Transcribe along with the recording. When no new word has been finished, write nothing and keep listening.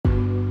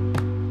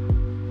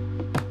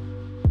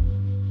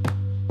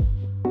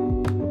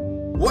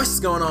What's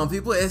going on,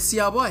 people? It's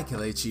your boy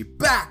Kelechi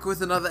back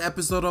with another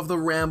episode of the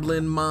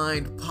Ramblin'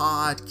 Mind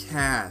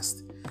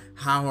podcast.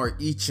 How are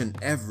each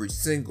and every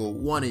single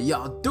one of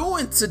y'all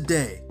doing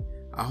today?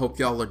 I hope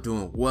y'all are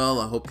doing well.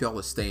 I hope y'all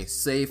are staying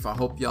safe. I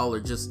hope y'all are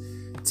just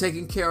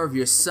taking care of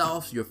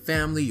yourself, your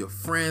family, your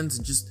friends,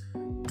 and just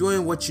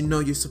doing what you know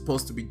you're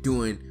supposed to be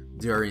doing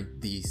during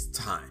these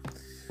times.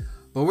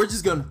 But we're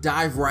just gonna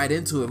dive right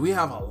into it. We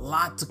have a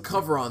lot to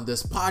cover on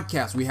this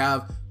podcast. We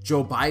have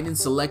Joe Biden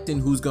selecting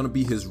who's going to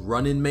be his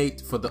running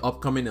mate for the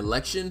upcoming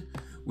election.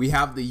 We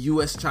have the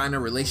US-China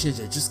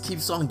relationship that just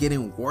keeps on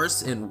getting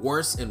worse and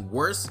worse and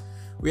worse.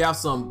 We have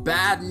some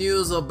bad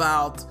news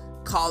about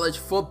college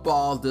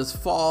football this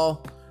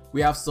fall.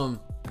 We have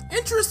some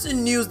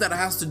interesting news that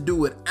has to do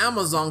with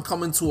Amazon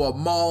coming to a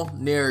mall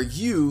near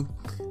you.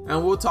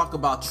 And we'll talk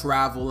about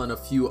travel and a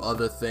few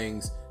other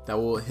things that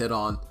we'll hit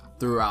on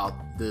throughout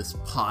this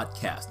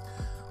podcast.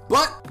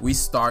 But we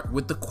start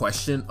with the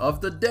question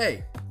of the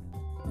day.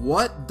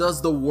 What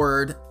does the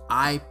word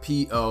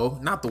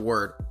IPO,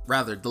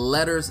 the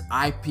letters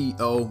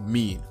IPO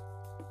mean?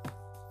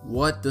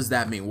 What does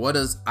that mean? What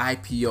does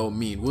IPO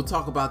mean? We'll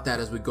talk about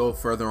that as we go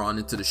further on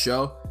into the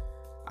show.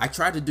 I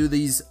try to do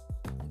these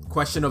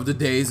question of the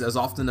days as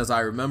often as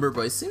I remember,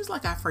 but it seems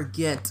like I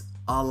forget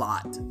a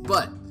lot.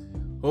 But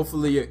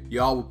hopefully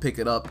y'all will pick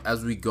it up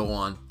as we go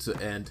on to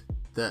end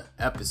the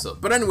episode.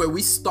 But anyway,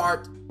 we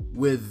start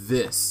with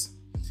this.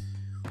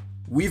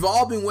 We've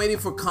all been waiting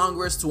for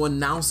Congress to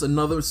announce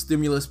another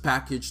stimulus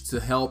package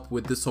to help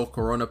with this whole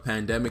corona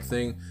pandemic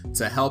thing,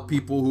 to help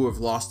people who have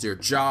lost their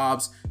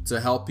jobs, to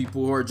help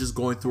people who are just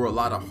going through a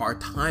lot of hard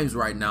times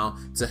right now,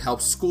 to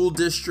help school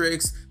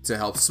districts, to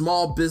help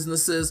small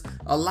businesses.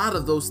 A lot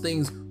of those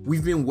things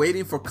we've been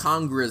waiting for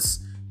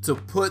Congress to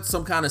put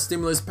some kind of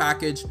stimulus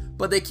package,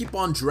 but they keep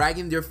on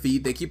dragging their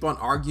feet. They keep on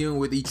arguing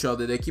with each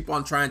other. They keep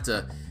on trying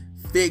to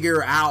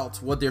figure out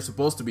what they're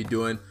supposed to be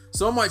doing.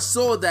 So much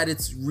so that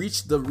it's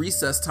reached the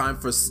recess time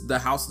for the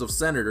House of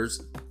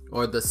Senators,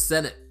 or the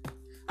Senate.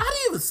 How do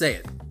you even say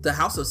it? The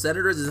House of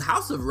Senators is the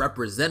House of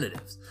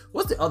Representatives.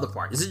 What's the other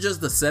part? Is it just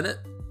the Senate?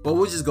 But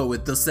we'll just go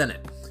with the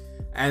Senate.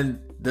 And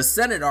the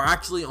Senate are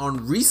actually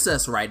on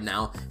recess right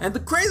now. And the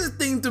crazy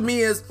thing to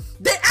me is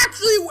they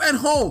actually went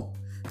home.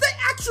 They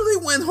actually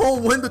went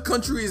home when the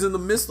country is in the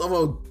midst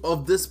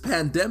of this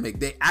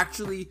pandemic.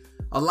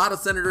 A lot of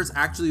senators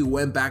actually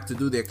went back to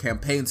do their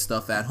campaign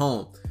stuff at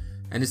home.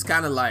 And it's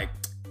kind of like,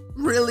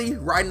 really?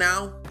 Right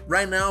now?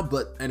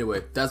 But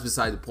anyway, that's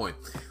beside the point.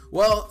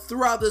 Well,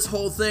 throughout this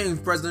whole thing,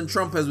 President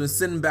Trump has been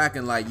sitting back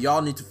and like,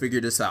 y'all need to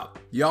figure this out.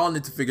 Y'all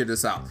need to figure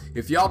this out.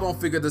 If y'all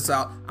don't figure this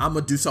out, I'm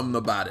going to do something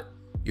about it.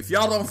 If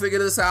y'all don't figure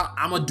this out,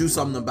 I'm going to do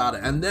something about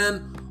it. And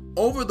then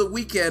over the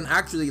weekend,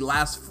 actually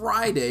last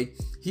Friday,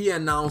 he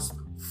announced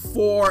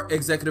 4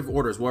 executive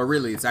orders. Well,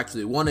 really, it's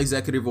actually 1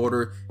 executive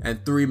order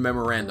and 3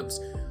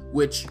 memorandums,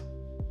 which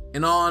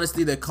in all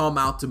honesty, they come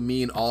out to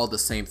mean all the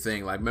same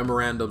thing. Like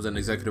memorandums and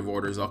executive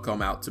orders all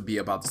come out to be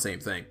about the same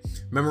thing.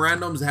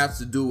 Memorandums have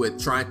to do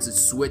with trying to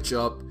switch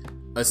up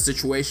a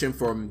situation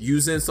from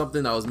using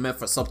something that was meant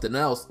for something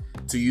else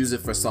to use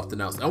it for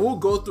something else. And we'll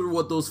go through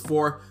what those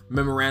 3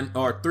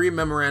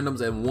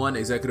 memorandums and 1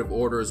 executive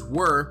orders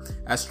were,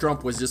 as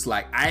Trump was just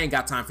like, I ain't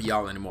got time for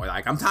y'all anymore.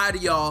 Like, I'm tired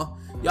of y'all.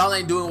 Y'all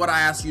ain't doing what I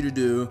asked you to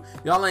do.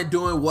 Y'all ain't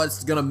doing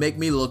what's gonna make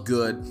me look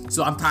good.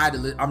 So I'm tired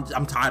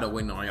of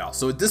waiting on y'all.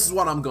 So this is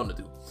what I'm gonna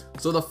do.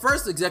 So the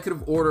first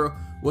executive order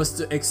was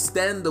to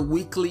extend the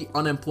weekly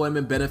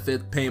unemployment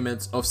benefit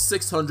payments of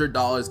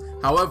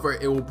 $600. However,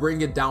 it will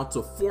bring it down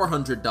to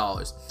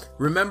 $400.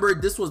 Remember,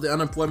 this was the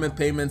unemployment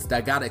payments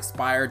that got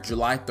expired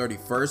July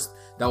 31st.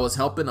 That was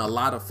helping a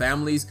lot of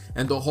families.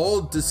 And the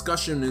whole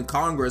discussion in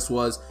Congress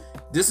was,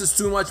 this is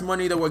too much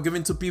money that we're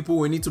giving to people.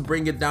 We need to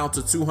bring it down to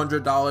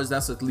 $200.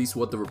 That's at least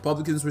what the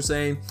Republicans were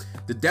saying.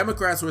 The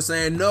Democrats were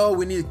saying, no,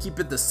 we need to keep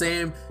it the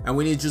same. And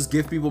we need to just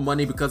give people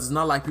money because it's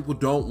not like people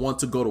don't want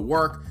to go to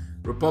work.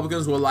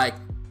 Republicans were like,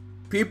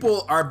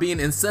 people are being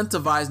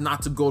incentivized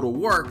not to go to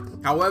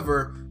work.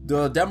 However,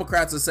 the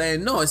Democrats are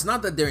saying, no, it's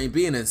not that they're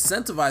being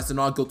incentivized to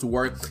not go to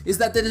work. It's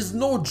that there is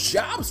no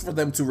jobs for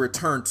them to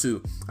return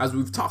to. As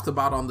we've talked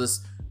about on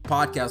this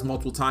podcast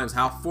multiple times,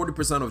 how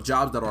 40% of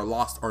jobs that are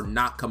lost are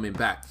not coming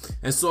back.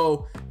 And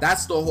so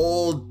that's the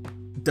whole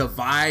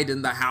divide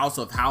in the House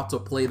of how to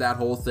play that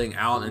whole thing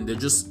out. And they're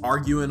just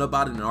arguing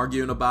about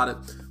it.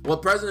 Well,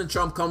 President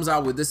Trump comes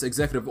out with this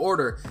executive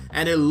order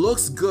and it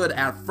looks good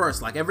at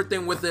first. Like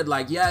everything with it,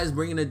 like, yeah, he's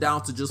bringing it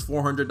down to just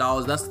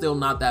 $400. That's still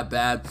not that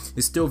bad.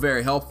 It's still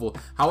very helpful.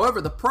 However,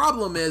 the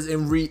problem is,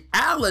 in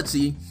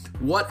reality,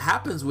 what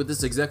happens with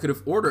this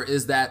executive order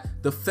is that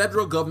the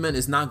federal government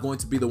is not going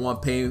to be the one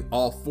paying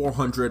all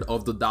 $400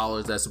 of the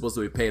dollars that's supposed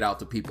to be paid out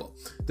to people.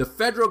 The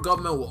federal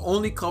government will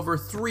only cover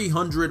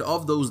 $300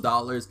 of those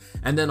dollars,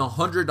 and then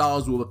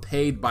 $100 will be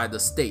paid by the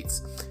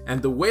states.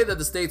 And the way that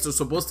the states are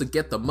supposed to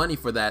get the money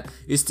for that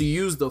is to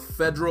use the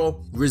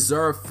Federal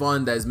Reserve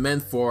Fund that is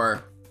meant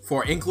for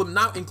for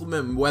not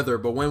inclement weather,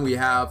 but when we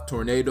have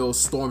tornadoes,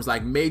 storms,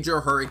 like major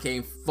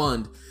hurricane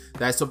fund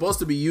that's supposed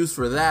to be used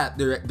for that,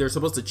 they're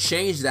supposed to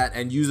change that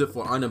and use it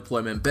for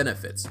unemployment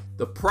benefits.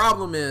 The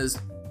problem is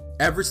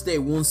every state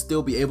won't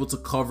still be able to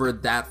cover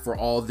that for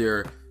all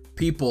their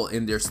people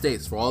in their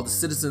states, for all the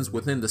citizens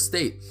within the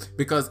state,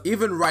 because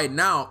even right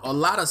now a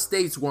lot of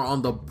states were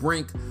on the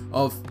brink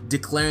of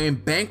declaring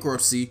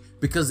bankruptcy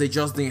because they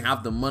just didn't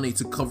have the money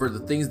to cover the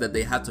things that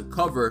they had to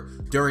cover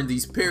during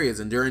these periods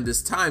and during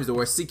these times. They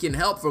were seeking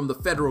help from the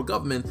federal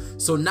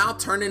government. So now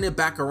turning it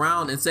back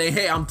around and saying,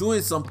 hey, I'm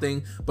doing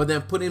something, but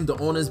then putting the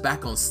onus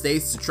back on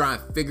states to try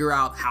and figure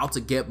out how to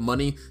get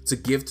money to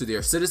give to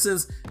their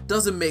citizens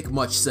doesn't make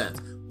much sense.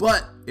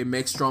 But it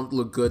makes Trump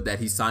look good that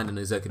he signed an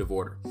executive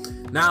order.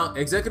 Now,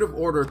 Executive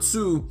Order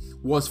 2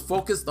 was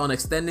focused on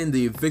extending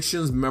the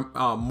evictions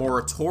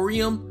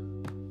moratorium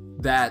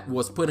that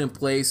was put in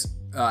place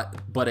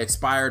but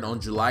expired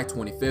on July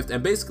 25th.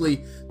 And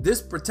basically,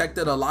 this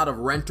protected a lot of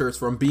renters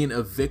from being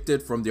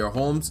evicted from their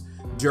homes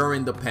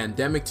during the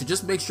pandemic, to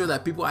just make sure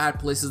that people had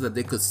places that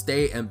they could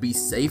stay and be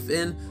safe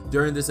in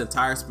during this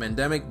entire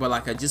pandemic. But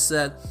like I just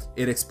said,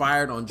 it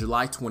expired on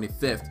July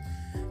 25th.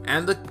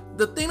 And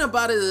the thing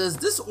about it is,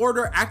 this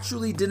order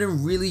actually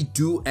didn't really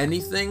do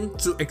anything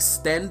to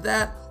extend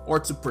that or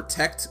to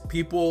protect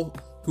people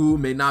who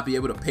may not be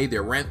able to pay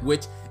their rent,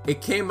 which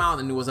it came out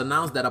and it was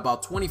announced that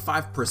about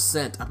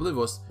 25%, I believe it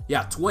was,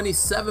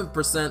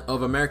 27%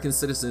 of American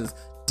citizens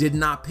did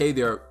not pay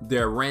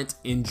their rent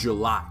in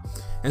July.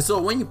 And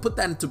so when you put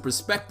that into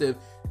perspective,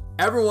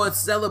 everyone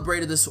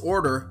celebrated this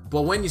order,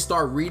 but when you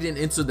start reading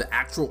into the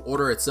actual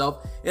order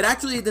itself, it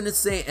actually didn't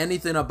say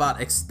anything about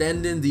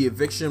extending the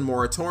eviction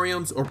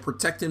moratoriums or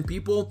protecting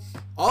people.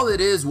 All it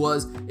is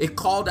was it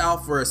called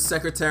out for a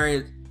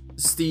Secretary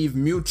Steve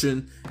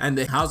Mnuchin and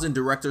the Housing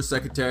Director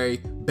Secretary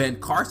Ben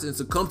Carson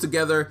to come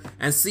together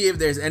and see if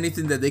there's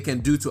anything that they can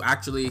do to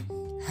actually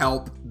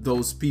help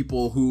those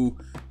people who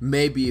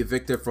may be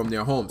evicted from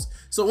their homes.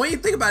 So when you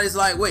think about it, it's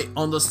like, wait,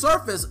 on the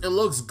surface it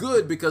looks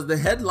good because the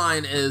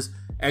headline is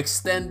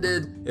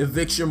extended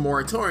eviction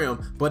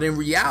moratorium, but in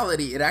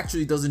reality it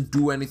actually doesn't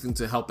do anything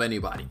to help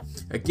anybody.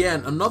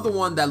 Again, another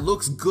one that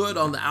looks good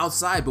on the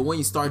outside, but when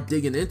you start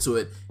digging into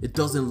it, it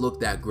doesn't look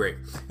that great.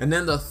 And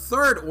then the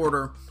third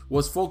order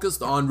was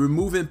focused on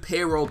removing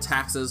payroll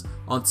taxes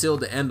until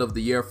the end of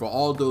the year for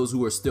all those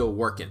who are still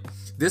working.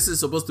 This is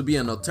supposed to be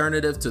an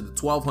alternative to the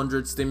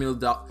 $1,200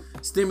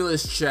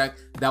 stimulus check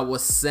that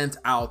was sent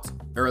out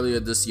earlier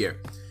this year.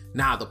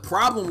 Now, the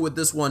problem with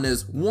this one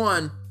is,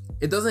 one,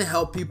 it doesn't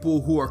help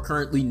people who are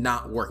currently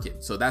not working.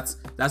 So that's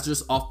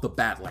just off the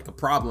bat like a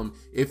problem.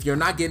 If you're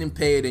not getting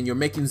paid and you're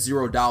making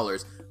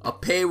 $0, a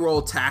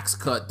payroll tax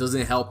cut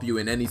doesn't help you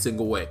in any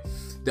single way.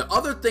 The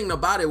other thing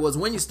about it was,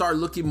 when you start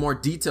looking more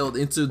detailed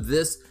into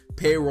this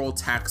payroll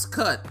tax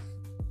cut,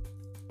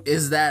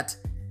 is that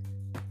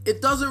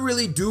it doesn't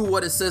really do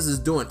what it says it's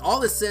doing.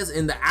 All it says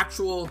in the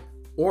actual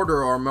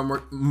order or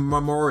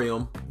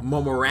memorandum,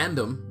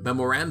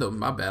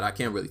 my bad, I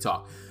can't really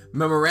talk.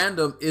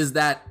 Memorandum is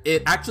that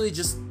it actually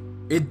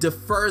it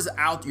defers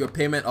out your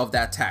payment of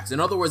that tax. In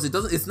other words,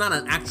 it's not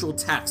an actual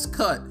tax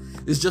cut.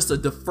 It's just a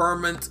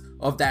deferment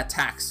of that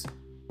tax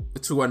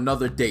to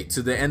another date,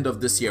 to the end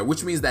of this year,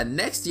 which means that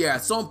next year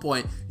at some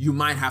point you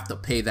might have to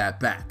pay that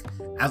back.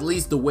 At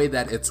least the way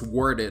that it's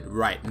worded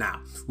right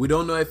now. We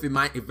don't know if it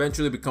might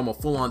eventually become a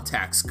full-on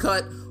tax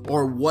cut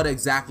or what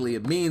exactly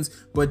it means,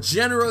 but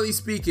generally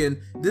speaking,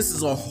 this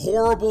is a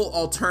horrible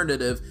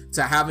alternative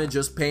to having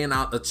just paying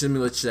out a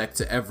stimulus check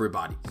to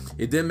everybody.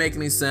 It didn't make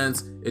any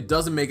sense. It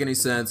doesn't make any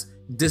sense.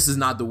 This is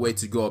not the way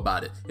to go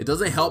about it. It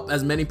doesn't help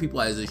as many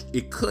people as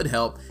it could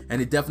help,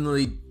 and it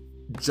definitely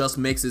just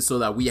makes it so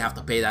that we have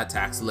to pay that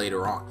tax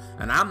later on.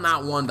 And I'm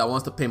not one that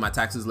wants to pay my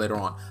taxes later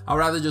on. I'd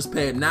rather just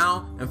pay it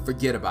now and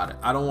forget about it.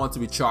 I don't want to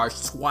be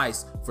charged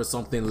twice for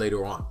something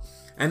later on.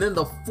 And then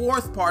the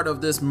fourth part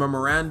of this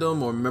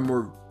memorandum or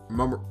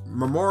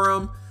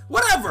memorandum,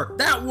 whatever,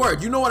 that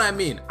word, you know what I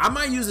mean. I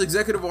might use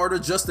executive order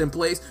just in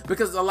place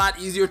because it's a lot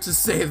easier to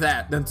say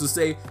that than to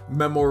say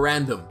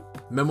memorandum.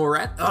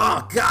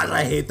 Oh God,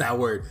 I hate that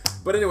word.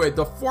 But anyway,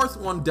 the fourth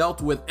one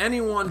dealt with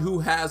anyone who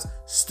has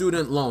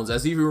student loans.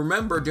 As you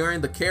remember, during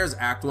the CARES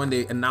Act, when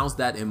they announced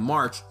that in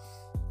March,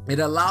 it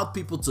allowed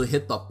people to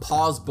hit the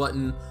pause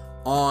button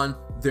on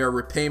their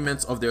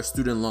repayments of their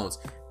student loans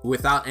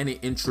without any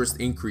interest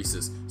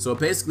increases. So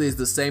basically it's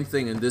the same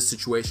thing in this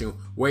situation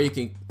where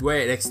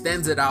it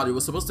extends it out. It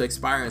was supposed to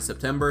expire in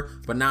September,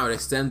 but now it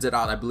extends it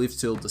out, I believe,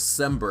 till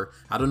December.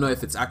 I don't know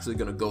if it's actually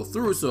going to go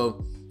through,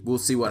 so we'll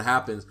see what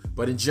happens.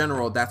 But in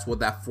general, that's what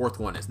that fourth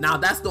one is. Now,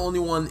 that's the only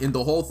one in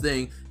the whole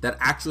thing that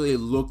actually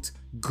looked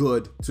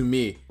good to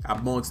me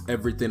amongst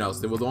everything else.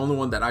 They were the only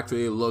one that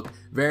actually looked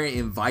very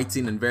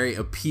inviting and very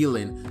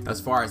appealing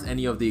as far as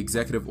any of the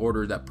executive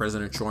order that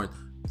President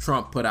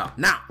Trump put out.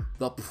 Now,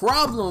 the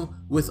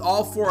problem with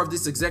all four of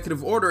this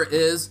executive order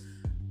is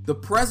the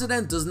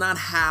president does not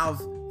have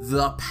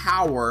the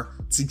power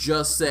to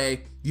just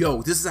say,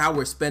 yo, this is how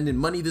we're spending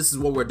money, this is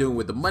what we're doing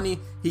with the money.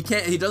 He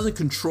doesn't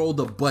control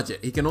the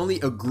budget. He can only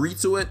agree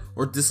to it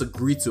or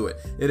disagree to it.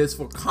 It is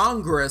for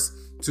Congress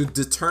to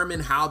determine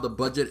how the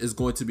budget is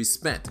going to be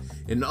spent.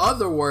 In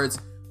other words,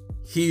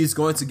 he's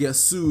going to get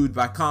sued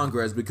by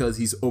Congress because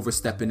he's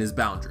overstepping his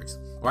boundaries,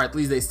 or at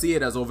least they see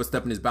it as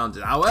overstepping his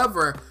boundaries.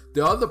 However,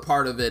 the other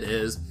part of it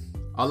is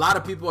a lot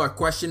of people are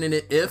questioning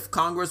it if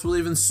Congress will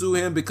even sue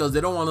him, because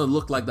they don't want to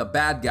look like the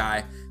bad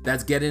guy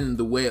that's getting in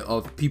the way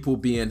of people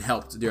being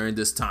helped during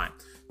this time.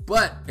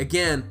 But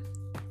again,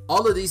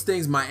 all of these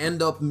things might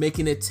end up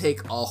making it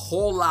take a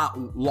whole lot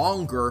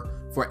longer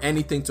for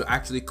anything to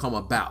actually come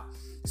about.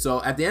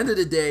 So at the end of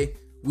the day,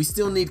 we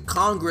still need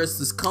Congress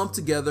to come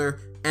together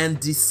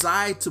and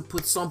decide to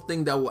put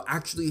something that will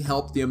actually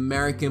help the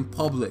American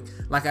public.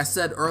 Like I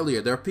said earlier,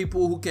 there are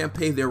people who can't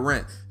pay their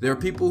rent. There are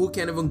people who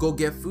can't even go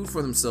get food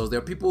for themselves. There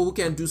are people who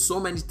can't do so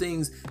many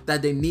things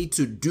that they need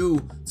to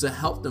do to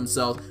help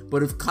themselves.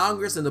 But if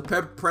Congress and the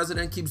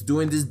president keeps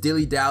doing this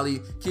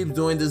dilly-dally, keeps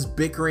doing this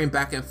bickering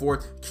back and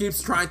forth,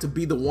 keeps trying to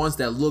be the ones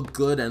that look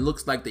good and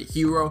looks like the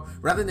hero,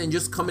 rather than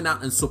just coming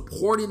out and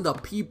supporting the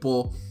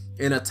people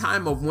in a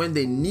time of when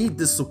they need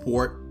the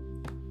support,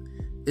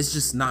 it's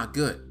just not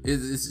good.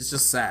 It's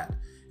just sad.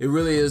 It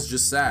really is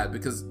just sad,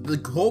 because the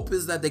hope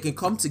is that they can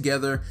come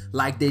together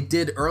like they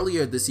did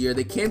earlier this year.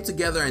 They came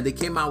together and they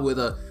came out with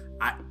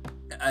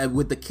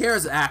with the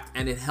CARES Act,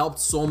 and it helped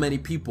so many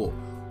people.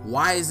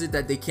 Why is it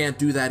that they can't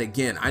do that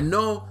again? I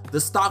know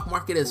the stock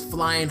market is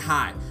flying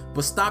high,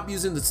 but stop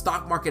using the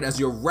stock market as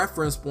your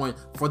reference point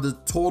for the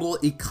total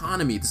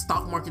economy. The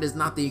stock market is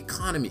not the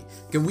economy.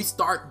 Can we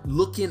start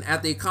looking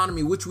at the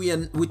economy, which we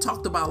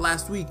talked about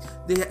last week?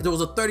 There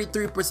was a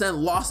 33%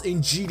 loss in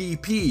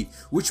GDP,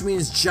 which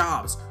means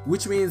jobs,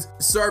 which means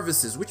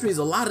services, which means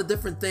a lot of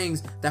different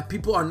things that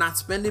people are not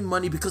spending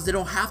money because they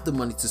don't have the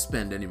money to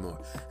spend anymore.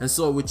 And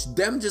so with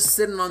them just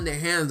sitting on their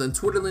hands and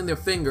twiddling their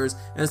fingers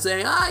and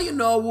saying,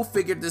 we'll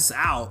figure this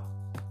out,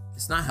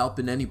 it's not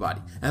helping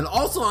anybody. And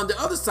also on the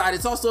other side,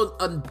 it's also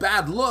a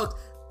bad look,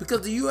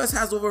 because the US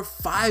has over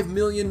 5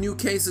 million new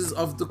cases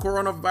of the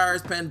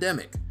coronavirus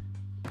pandemic.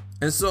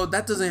 And so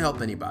that doesn't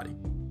help anybody.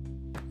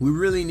 We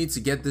really need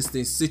to get this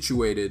thing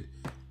situated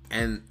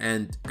and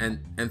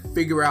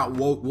figure out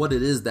what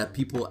it is that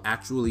people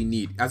actually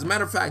need. As a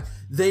matter of fact,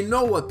 they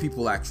know what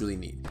people actually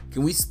need.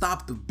 Can we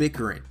stop the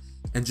bickering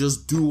and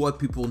just do what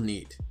people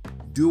need?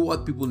 Do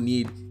what people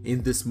need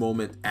in this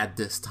moment at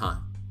this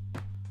time.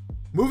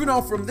 Moving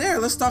on from there,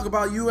 let's talk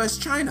about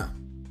US-China.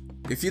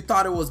 If you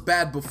thought it was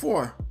bad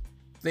before,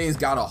 things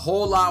got a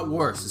whole lot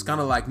worse. It's kind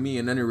of like me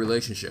in any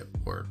relationship,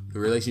 or the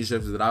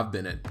relationships that I've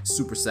been in.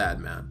 Super sad,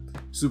 man.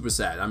 Super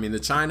sad. I mean, the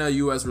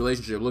China-US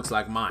relationship looks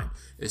like mine.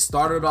 It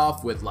started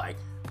off with like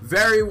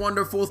very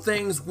wonderful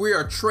things. We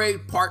are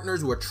trade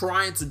partners. We're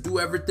trying to do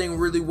everything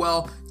really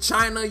well.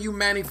 China, you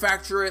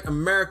manufacture it.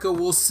 America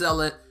will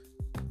sell it.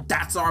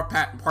 That's our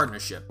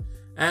partnership.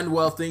 And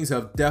well, things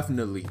have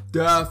definitely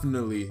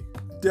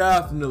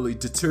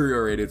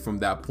deteriorated from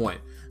that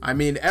point. I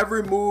mean,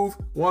 every move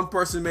one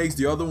person makes,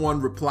 the other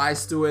one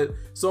replies to it.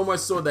 So much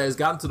so that it's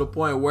gotten to the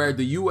point where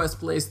the US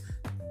placed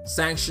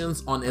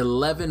sanctions on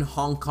 11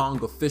 Hong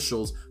Kong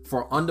officials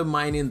for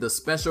undermining the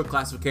special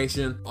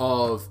classification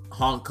of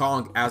Hong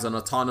Kong as an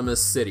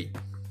autonomous city.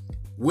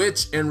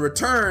 Which in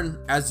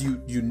return, as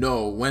you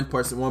know, when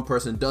one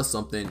person does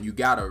something, you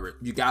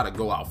gotta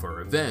go out for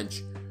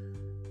revenge.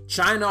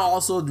 China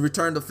also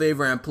returned the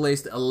favor and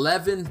placed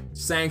 11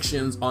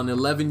 sanctions on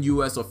 11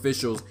 US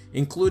officials,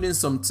 including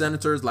some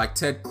senators like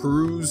Ted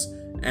Cruz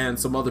and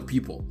some other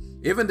people.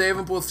 They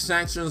even put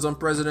sanctions on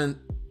President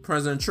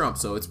Trump.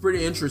 So it's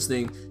pretty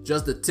interesting,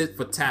 just the tit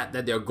for tat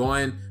that they're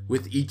going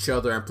with each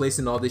other and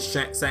placing all these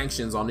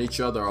sanctions on each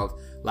other of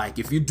like,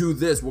 if you do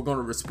this, we're going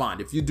to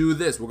respond. If you do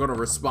this, we're going to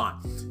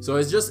respond. So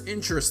it's just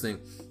interesting.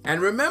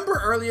 And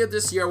remember earlier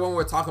this year when we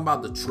were talking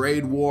about the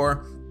trade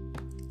war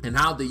and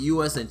how the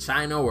US and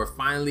China were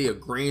finally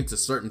agreeing to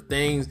certain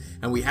things,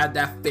 and we had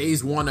that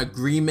phase 1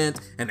 agreement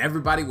and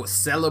everybody was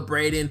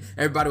celebrating.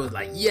 Everybody was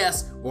like,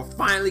 yes, we're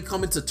finally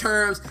coming to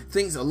terms.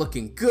 Things are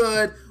looking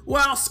good.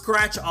 Well,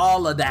 scratch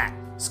all of that.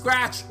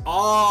 Scratch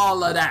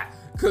all of that.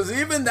 Because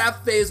even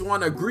that phase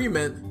 1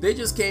 agreement, they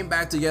just came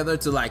back together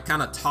to like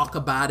kind of talk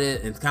about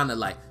it and kind of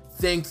like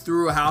think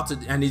through how to,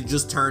 and it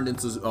just turned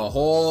into a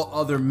whole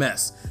other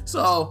mess.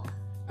 So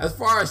as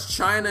far as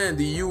China and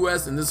the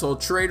US and this whole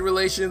trade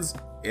relations,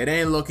 it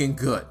ain't looking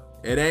good.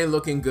 It ain't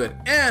looking good.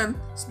 And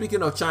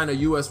speaking of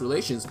China-US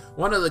relations,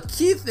 one of the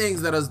key things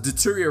that has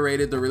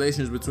deteriorated the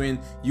relations between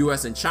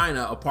US and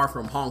China, apart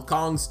from Hong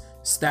Kong's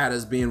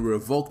status being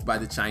revoked by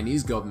the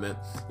Chinese government,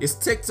 is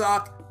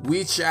TikTok,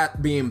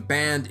 WeChat being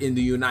banned in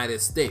the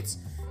United States.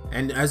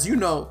 And as you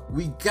know,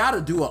 we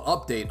gotta do an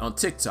update on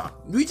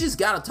TikTok. We just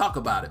gotta talk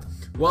about it.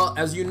 Well,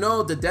 as you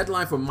know, the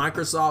deadline for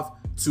Microsoft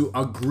to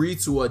agree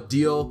to a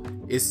deal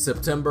is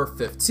September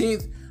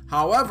 15th.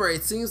 However,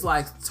 it seems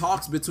like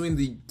talks between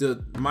the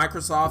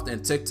Microsoft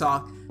and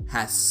TikTok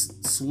has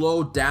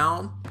slowed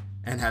down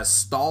and has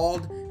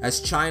stalled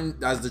as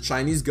the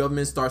Chinese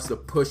government starts to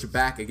push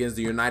back against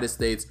the United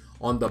States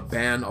on the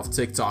ban of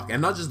TikTok.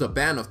 And not just the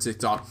ban of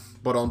TikTok,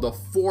 but on the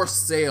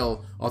forced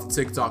sale of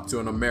TikTok to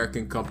an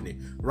American company.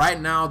 Right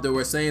now, they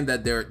were saying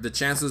that the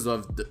chances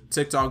of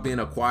TikTok being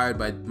acquired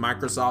by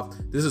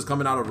Microsoft, this is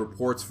coming out of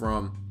reports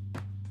from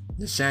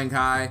the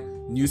Shanghai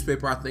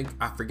newspaper,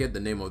 I forget the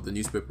name of the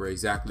newspaper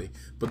exactly,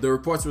 but the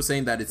reports were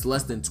saying that it's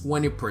less than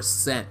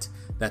 20%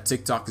 that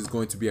TikTok is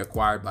going to be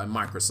acquired by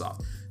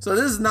Microsoft. So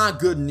this is not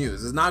good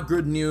news. It's not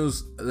good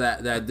news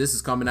that this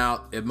is coming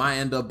out. It might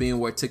end up being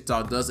where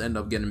TikTok does end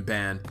up getting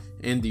banned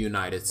in the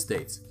United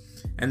States.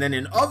 And then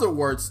in other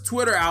words,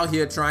 Twitter out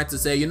here trying to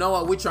say, you know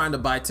what, we're trying to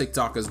buy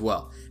TikTok as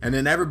well. And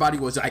then everybody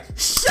was like,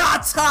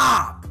 shut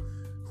up!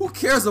 Who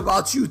cares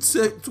about you,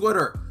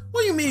 Twitter?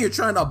 What do you mean you're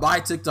trying to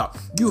buy TikTok?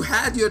 You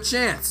had your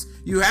chance.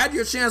 You had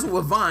your chance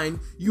with Vine.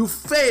 You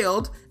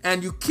failed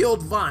and you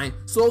killed Vine.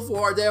 So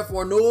far,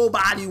 therefore,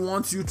 nobody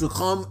wants you to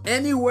come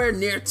anywhere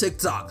near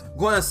TikTok.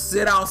 Go and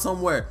sit out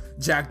somewhere,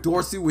 Jack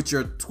Dorsey, with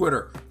your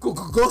Twitter.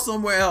 Go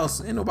somewhere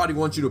else. Ain't nobody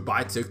wants you to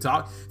buy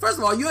TikTok. First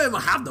of all, you don't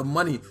even have the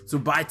money to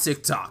buy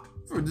TikTok.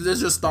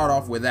 Let's just start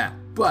off with that.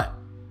 But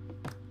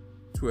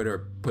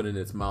Twitter putting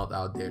its mouth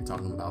out there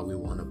talking about we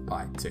want to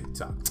buy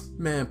TikTok.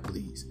 Man,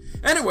 please.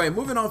 Anyway,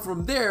 moving on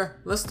from there,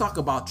 let's talk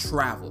about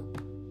travel.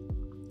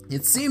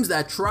 It seems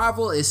that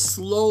travel is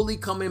slowly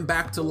coming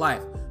back to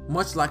life,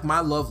 much like my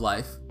love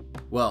life.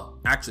 Well,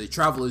 actually,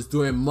 travel is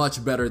doing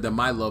much better than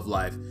my love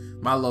life.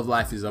 My love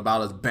life is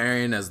about as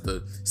barren as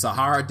the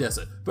Sahara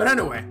Desert. But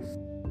anyway,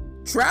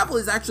 travel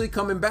is actually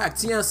coming back.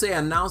 TSA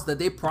announced that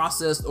they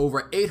processed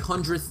over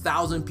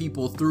 800,000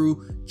 people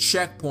through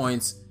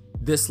checkpoints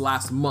this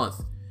last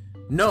month.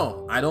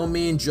 No, I don't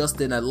mean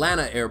just in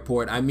Atlanta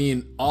airport. I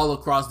mean all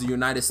across the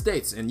United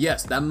States. And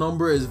yes, that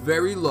number is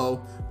very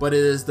low, but it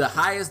is the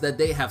highest that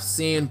they have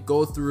seen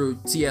go through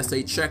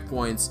TSA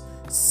checkpoints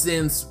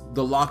since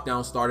the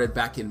lockdown started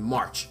back in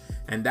March.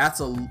 And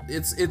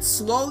it's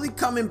slowly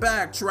coming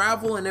back.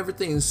 Travel and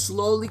everything is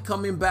slowly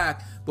coming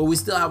back, but we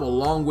still have a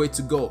long way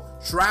to go.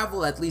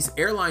 Travel, at least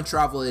airline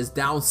travel, is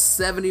down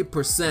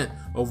 70%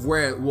 of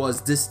where it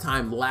was this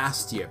time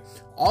last year.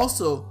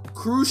 Also,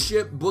 cruise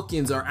ship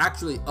bookings are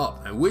actually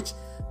up, and which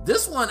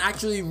this one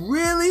actually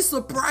really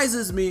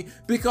surprises me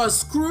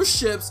because cruise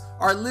ships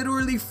are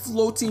literally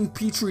floating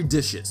petri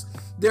dishes.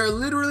 They're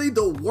literally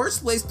the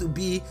worst place to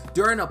be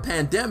during a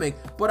pandemic,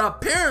 but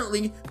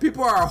apparently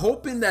people are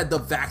hoping that the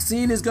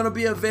vaccine is going to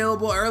be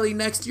available early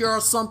next year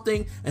or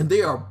something, and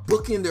they are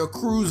booking their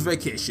cruise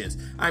vacations.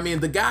 I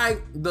mean,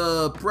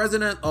 the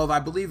president of, I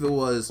believe it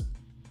was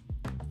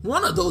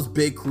one of those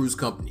big cruise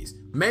companies,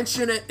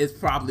 mention it, it's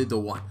probably the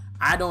one.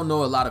 I don't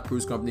know a lot of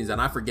cruise companies,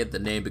 and I forget the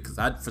name because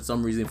I, for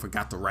some reason,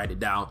 forgot to write it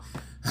down.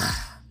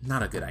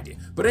 Not a good idea.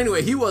 But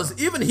anyway, he was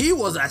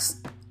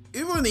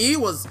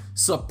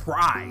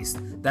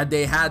surprised that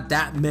they had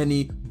that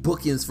many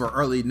bookings for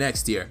early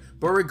next year.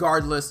 But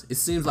regardless, it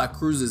seems like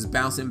cruise is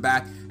bouncing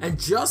back. And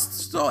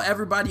just so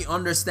everybody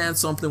understands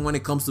something when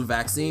it comes to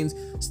vaccines,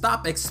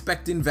 stop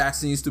expecting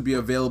vaccines to be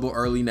available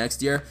early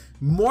next year.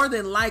 More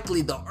than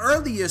likely, the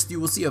earliest you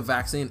will see a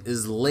vaccine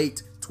is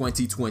late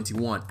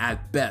 2021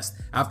 at best,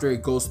 after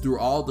it goes through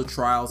all the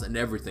trials and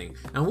everything.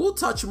 And we'll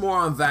touch more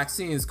on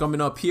vaccines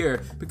coming up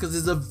here because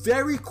it's a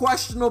very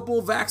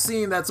questionable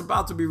vaccine that's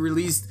about to be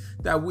released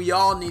that we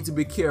all need to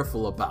be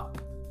careful about.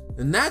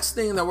 The next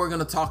thing that we're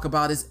going to talk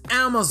about is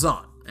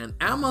Amazon. And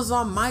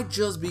Amazon might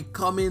just be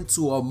coming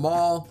to a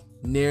mall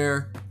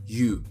near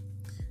you.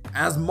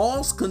 As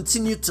malls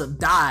continue to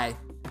die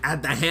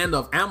at the hand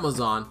of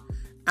Amazon,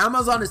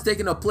 Amazon is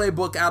taking a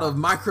playbook out of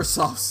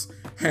Microsoft's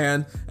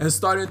hand and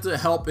starting to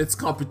help its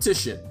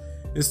competition.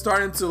 It's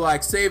starting to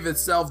save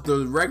itself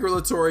the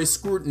regulatory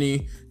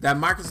scrutiny that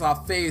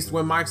Microsoft faced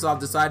when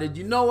Microsoft decided,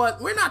 you know what,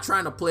 we're not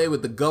trying to play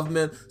with the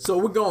government, so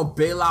we're going to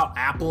bail out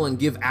Apple and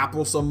give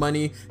Apple some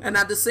money. And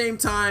at the same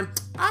time,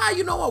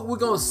 you know what, we're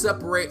going to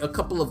separate a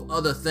couple of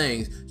other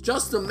things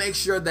just to make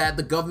sure that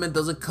the government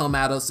doesn't come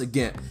at us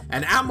again.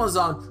 And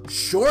Amazon,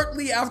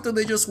 shortly after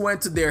they just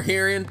went to their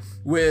hearing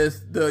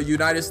with the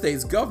United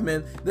States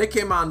government, they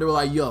came out and they were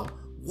like, yo,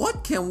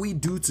 what can we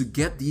do to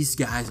get these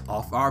guys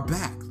off our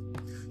back?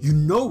 You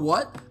know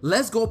what?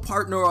 Let's go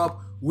partner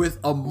up with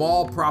a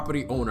mall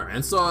property owner.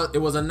 And so it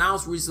was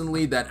announced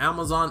recently that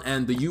Amazon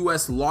and the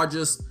US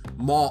largest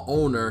mall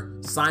owner,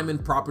 Simon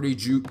Property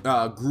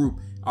Group,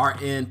 are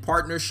in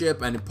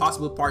partnership and a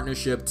possible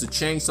partnership to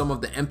change some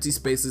of the empty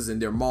spaces in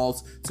their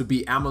malls to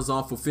be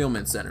Amazon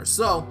fulfillment centers.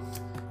 So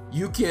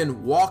you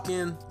can walk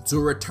in to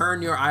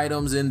return your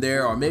items in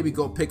there, or maybe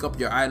go pick up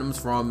your items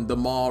from the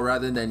mall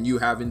rather than you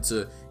having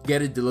to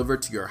get it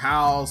delivered to your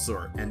house.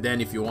 And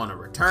then if you want to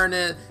return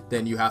it,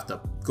 then you have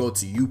to go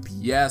to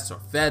UPS or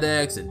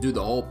FedEx and do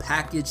the whole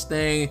package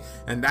thing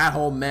and that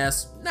whole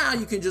mess. Now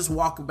you can just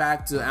walk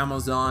back to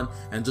Amazon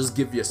and just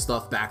give your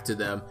stuff back to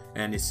them,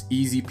 and it's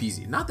easy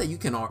peasy. Not that you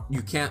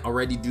can't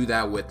already do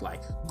that with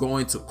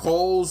going to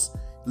Kohl's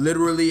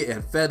literally,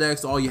 and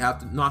FedEx, all you have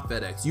to, not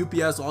FedEx,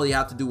 UPS, all you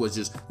have to do was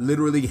just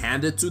literally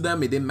hand it to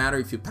them. It didn't matter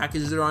if you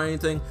packaged it or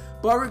anything.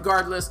 But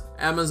regardless,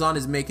 Amazon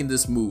is making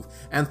this move.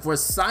 And for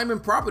Simon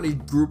Property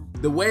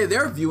Group, the way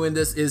they're viewing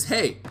this is,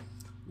 hey,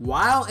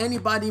 while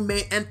anybody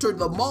may enter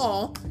the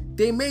mall,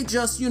 they may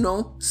just,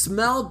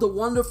 smell the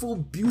wonderful,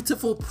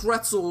 beautiful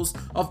pretzels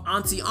of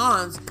Auntie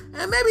Anne's,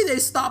 and maybe they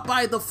stop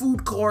by the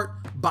food court,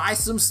 buy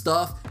some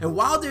stuff, and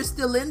while they're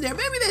still in there,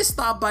 maybe they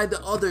stop by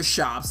the other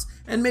shops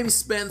and maybe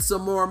spend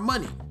some more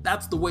money.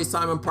 That's the way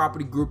Simon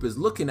Property Group is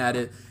looking at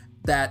it,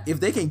 that if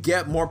they can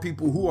get more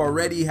people who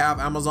already have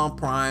Amazon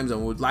Primes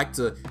and would like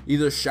to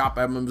either shop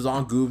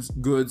Amazon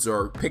goods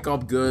or pick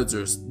up goods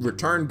or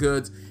return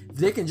goods, if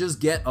they can just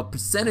get a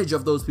percentage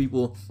of those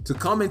people to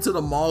come into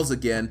the malls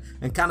again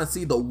and kind of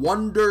see the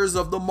wonders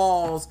of the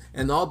malls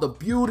and all the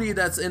beauty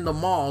that's in the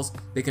malls,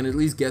 they can at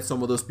least get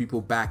some of those people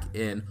back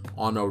in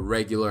on a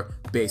regular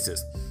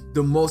basis.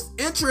 The most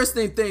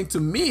interesting thing to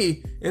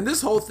me in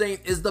this whole thing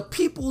is the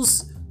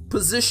people's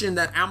position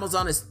that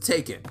Amazon is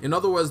taking. In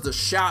other words, the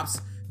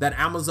shops that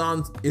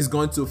Amazon is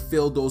going to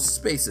fill those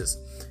spaces.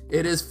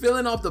 It is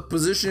filling up the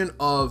position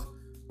of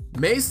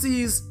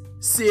Macy's,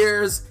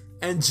 Sears,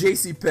 and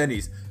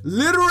JCPenney's.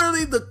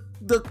 Literally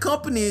the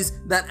companies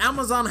that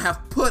Amazon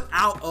have put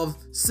out of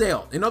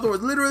sale. In other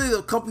words, literally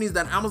the companies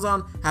that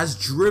Amazon has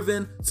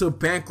driven to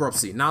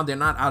bankruptcy. Now they're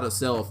not out of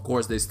sale, of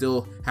course, they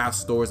still have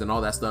stores and all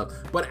that stuff,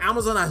 but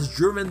Amazon has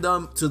driven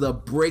them to the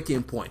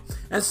breaking point.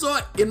 And so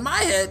in my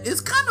head,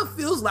 it kind of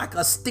feels like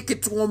a stick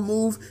it to them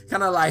move,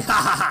 kind of like,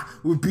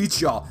 we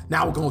beat y'all,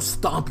 now we're gonna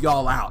stomp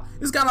y'all out.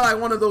 It's kind of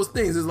like one of those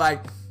things. It's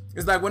like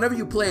whenever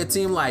you play a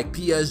team like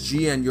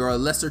PSG and you're a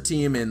lesser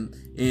team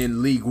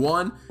in League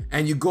One,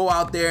 and you go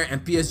out there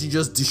and PSG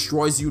just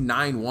destroys you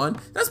 9-1,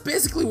 that's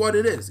basically what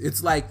it is.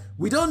 It's like,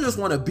 we don't just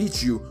want to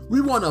beat you, we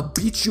want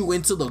to beat you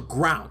into the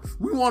ground.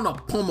 We want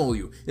to pummel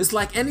you. It's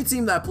like any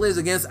team that plays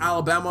against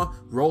Alabama,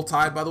 Roll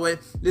Tide by the way,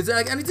 it's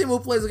like any team who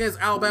plays against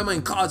Alabama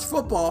in college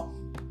football,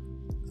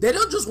 they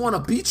don't just want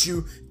to beat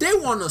you, they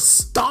want to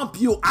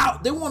stomp you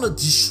out. They want to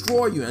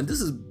destroy you. And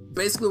this is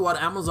basically what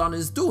Amazon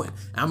is doing.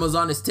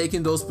 Amazon is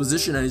taking those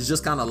positions and is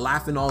just kind of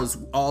laughing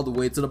all the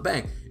way to the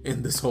bank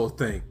in this whole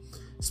thing.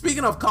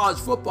 Speaking of college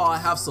football, I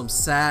have some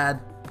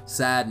sad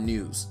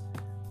news.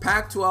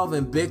 Pac-12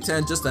 and Big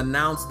Ten just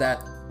announced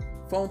that,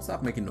 phone,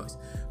 stop making noise.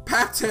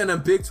 Pac-10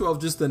 and Big 12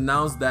 just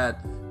announced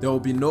that there will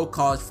be no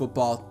college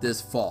football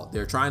this fall.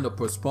 They're trying to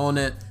postpone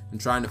it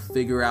and trying to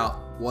figure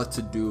out what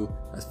to do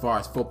as far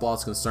as football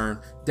is concerned.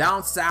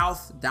 Down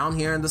south, down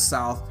here in the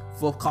South,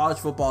 college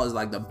football is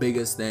like the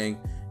biggest thing.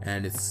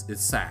 And it's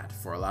sad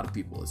for a lot of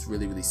people. It's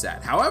really, really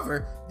sad.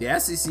 However, the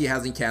SEC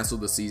hasn't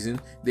canceled the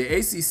season. The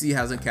ACC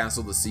hasn't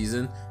canceled the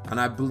season. And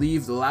I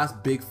believe the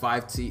last Big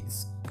 5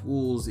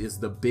 schools is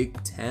the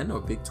Big 10 or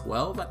Big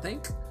 12, I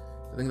think.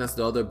 I think that's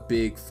the other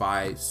Big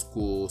 5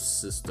 school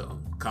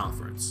system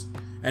conference.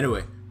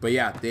 Anyway, but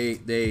yeah,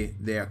 they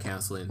are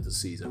canceling the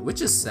season,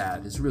 which is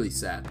sad. It's really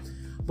sad.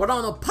 But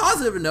on a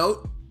positive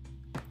note,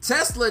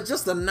 Tesla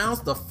just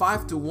announced a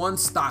 5-to-1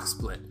 stock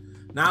split.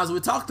 Now, as we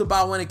talked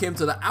about when it came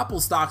to the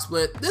Apple stock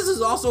split, this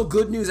is also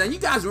good news. And you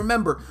guys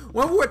remember,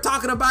 when we were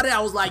talking about it,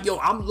 I was like, yo,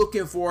 I'm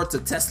looking forward to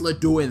Tesla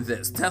doing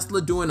this.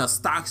 Tesla doing a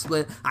stock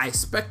split. I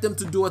expect them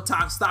to do a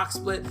stock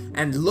split.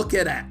 And look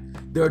at that.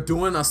 They're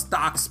doing a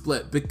stock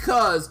split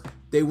because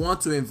they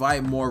want to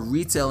invite more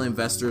retail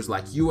investors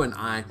like you and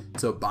I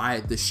to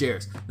buy the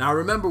shares. Now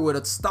remember, with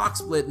a stock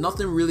split,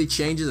 nothing really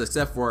changes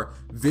except for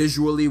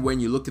visually when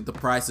you look at the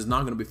price. It's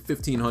not going to be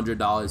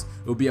 $1,500.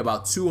 It'll be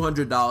about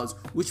 $200,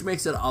 which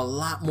makes it a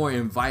lot more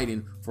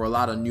inviting for a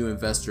lot of new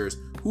investors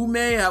who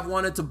may have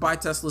wanted to buy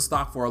Tesla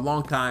stock for a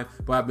long time,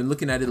 but I've been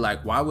looking at it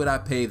like, why would I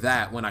pay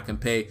that when I can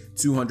pay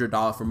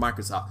 $200 for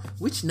Microsoft?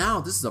 Which now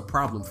this is a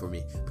problem for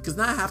me, because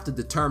now I have to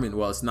determine,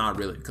 well, it's not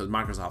really, because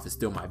Microsoft is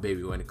still my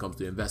baby when it comes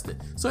to investing.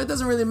 So it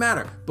doesn't really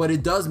matter, but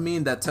it does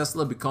mean that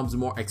Tesla becomes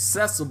more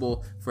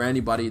accessible for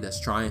anybody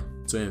that's trying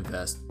to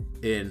invest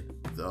in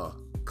the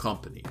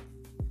company.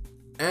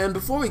 And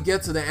before we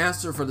get to the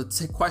answer for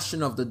the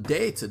question of the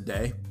day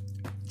today,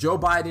 Joe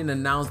Biden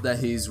announced that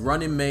his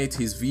running mate,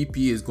 his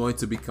VP, is going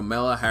to be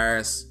Kamala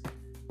Harris.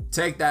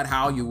 Take that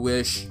how you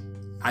wish.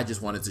 I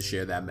just wanted to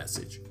share that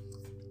message.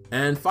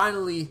 And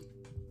finally,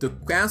 the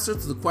answer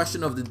to the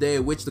question of the day,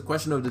 which the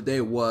question of the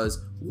day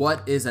was,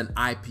 what is an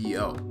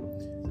IPO?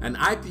 An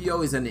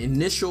IPO is an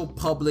initial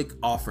public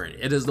offering.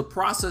 It is the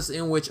process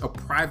in which a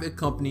private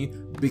company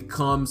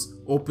becomes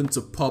open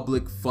to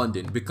public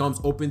funding, becomes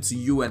open to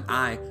you and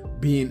I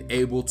being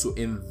able to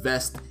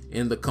invest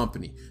in the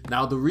company.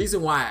 Now, the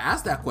reason why I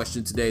asked that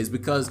question today is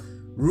because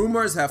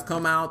rumors have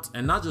come out,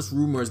 and not just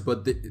rumors,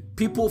 but the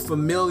people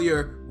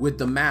familiar with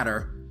the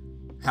matter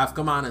have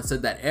come out and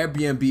said that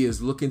Airbnb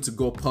is looking to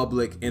go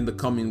public in the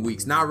coming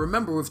weeks. Now,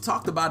 remember, we've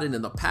talked about it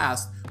in the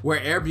past where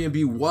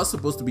Airbnb was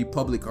supposed to be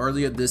public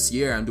earlier this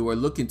year and they were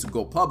looking to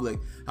go public.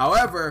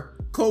 However,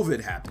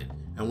 COVID happened.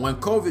 And when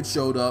COVID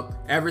showed up,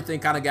 everything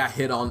kind of got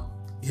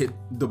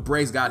the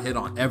brakes got hit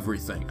on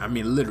everything. I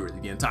mean, literally,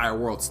 the entire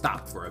world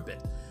stopped for a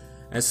bit.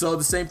 And so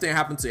the same thing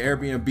happened to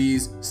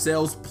Airbnbs.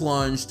 Sales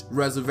plunged,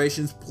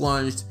 reservations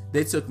plunged.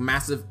 They took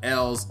massive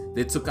L's.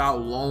 They took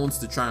out loans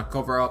to try and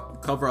cover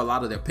a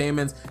lot of their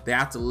payments. They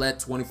had to let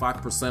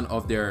 25%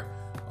 of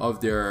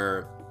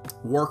their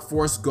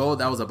workforce go.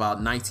 That was about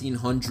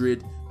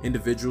 1,900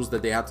 individuals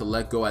that they had to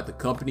let go at the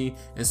company.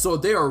 And so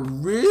they are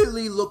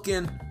really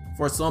looking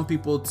for some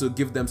people to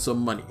give them some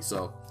money.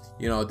 So,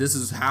 this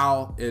is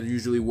how it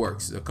usually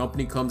works. The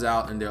company comes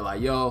out and they're like,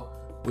 yo,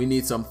 we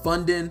need some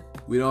funding.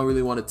 We don't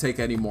really want to take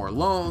any more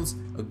loans.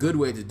 A good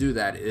way to do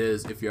that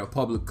is, if you're a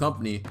public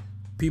company,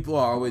 people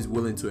are always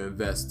willing to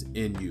invest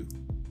in you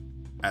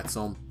at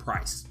some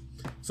price.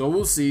 So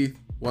we'll see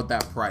what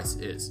that price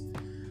is.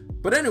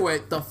 But anyway,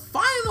 the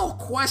final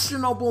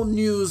questionable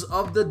news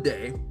of the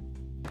day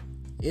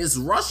is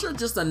Russia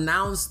just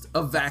announced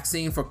a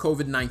vaccine for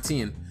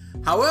COVID-19.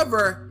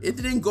 However, it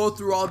didn't go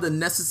through all the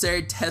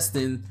necessary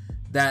testing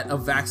that a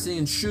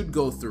vaccine should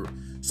go through.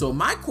 So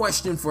my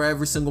question for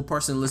every single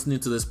person listening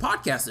to this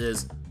podcast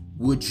is,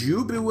 would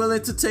you be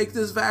willing to take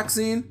this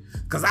vaccine?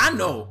 Because I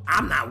know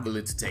I'm not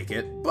willing to take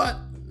it, but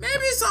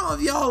maybe some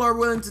of y'all are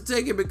willing to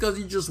take it because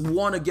you just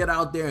want to get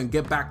out there and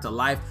get back to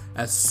life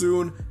as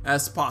soon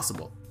as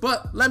possible.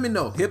 But let me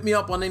know. Hit me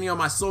up on any of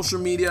my social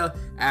media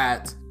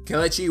at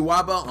Kelechi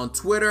Iwaba on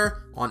Twitter,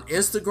 on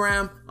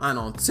Instagram, and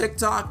on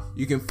TikTok.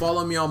 You can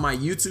follow me on my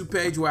YouTube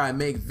page where I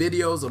make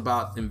videos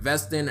about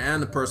investing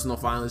and the personal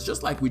finance,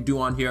 just like we do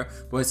on here,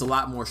 but it's a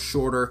lot more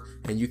shorter,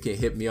 and you can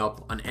hit me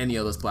up on any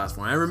of those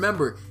platforms. And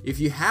remember, if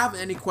you have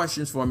any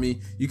questions for me,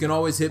 you can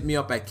always hit me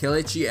up at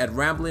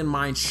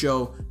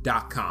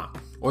Kelechi@ramblingmindshow.com,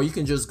 or you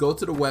can just go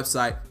to the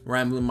website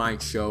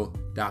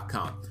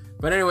ramblingmindshow.com.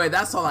 But anyway,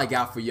 that's all I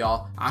got for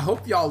y'all. I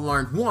hope y'all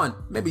learned one,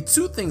 maybe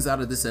two things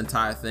out of this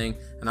entire thing,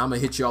 and I'm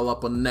gonna hit y'all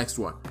up on the next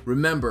one.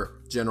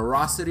 Remember,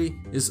 generosity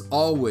is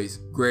always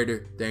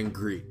greater than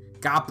greed.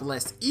 God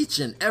bless each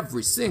and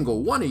every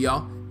single one of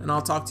y'all, and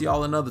I'll talk to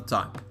y'all another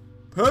time.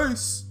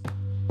 Peace.